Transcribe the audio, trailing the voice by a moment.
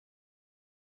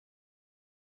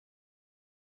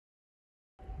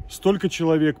Столько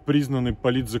человек признаны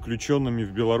политзаключенными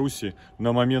в Беларуси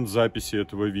на момент записи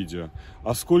этого видео.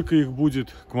 А сколько их будет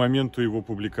к моменту его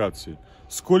публикации?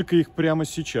 Сколько их прямо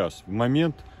сейчас, в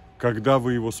момент, когда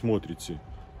вы его смотрите?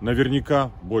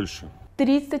 Наверняка больше.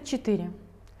 34.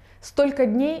 Столько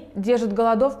дней держит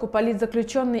голодовку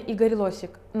политзаключенный Игорь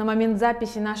Лосик на момент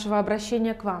записи нашего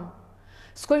обращения к вам.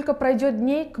 Сколько пройдет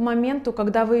дней к моменту,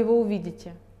 когда вы его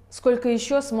увидите? Сколько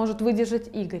еще сможет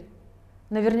выдержать Игорь?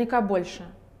 Наверняка больше.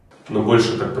 Но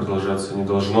больше так продолжаться не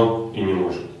должно и не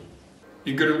может.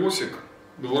 Игорь Лосик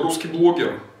 – белорусский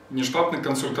блогер, внештатный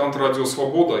консультант «Радио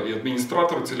Свобода» и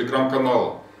администратор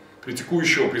телеграм-канала,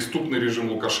 критикующего преступный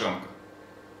режим Лукашенко.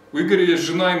 У Игоря есть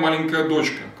жена и маленькая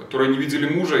дочка, которые не видели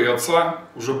мужа и отца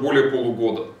уже более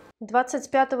полугода.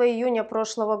 25 июня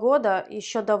прошлого года,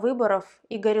 еще до выборов,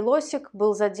 Игорь Лосик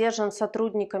был задержан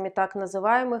сотрудниками так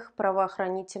называемых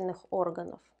правоохранительных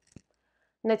органов.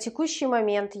 На текущий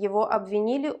момент его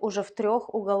обвинили уже в 3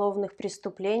 уголовных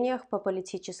преступлениях по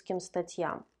политическим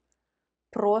статьям.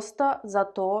 Просто за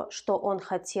то, что он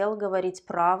хотел говорить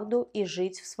правду и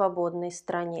жить в свободной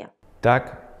стране.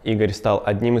 Так, Игорь стал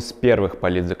одним из первых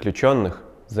политзаключенных,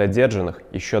 задержанных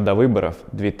еще до выборов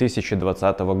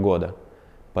 2020 года.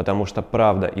 Потому что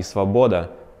правда и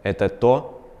свобода – это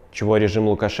то, чего режим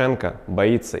Лукашенко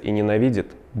боится и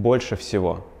ненавидит больше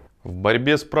всего. В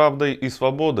борьбе с правдой и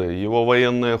свободой его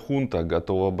военная хунта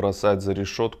готова бросать за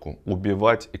решетку,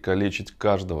 убивать и калечить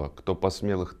каждого, кто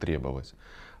посмел их требовать.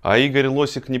 А Игорь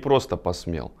Лосик не просто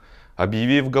посмел.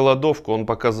 Объявив голодовку, он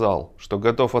показал, что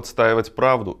готов отстаивать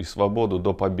правду и свободу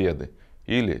до победы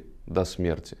или до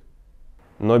смерти.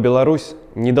 Но Беларусь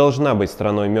не должна быть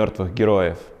страной мертвых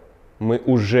героев. Мы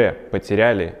уже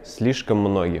потеряли слишком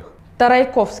многих.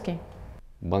 Тарайковский.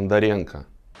 Бондаренко.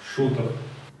 Шутов.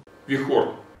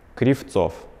 Вихор.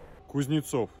 Кривцов.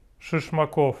 Кузнецов.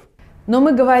 Шишмаков. Но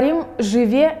мы говорим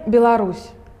 «Живе Беларусь»,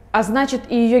 а значит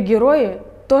и ее герои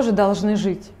тоже должны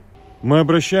жить. Мы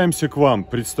обращаемся к вам,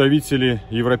 представители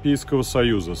Европейского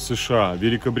Союза, США,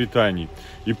 Великобритании,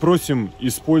 и просим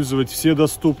использовать все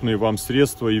доступные вам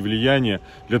средства и влияния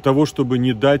для того, чтобы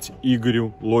не дать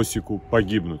Игорю Лосику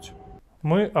погибнуть.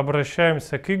 Мы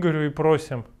обращаемся к Игорю и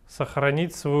просим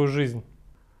сохранить свою жизнь.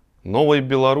 Новой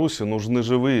Беларуси нужны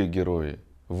живые герои.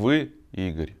 Вы,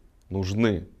 Игорь,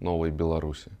 нужны новой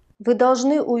Беларуси. Вы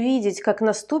должны увидеть, как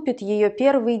наступит ее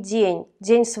первый день,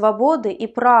 день свободы и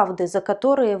правды, за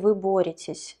которые вы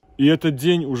боретесь. И этот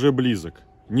день уже близок.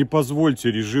 Не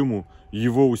позвольте режиму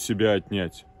его у себя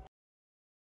отнять.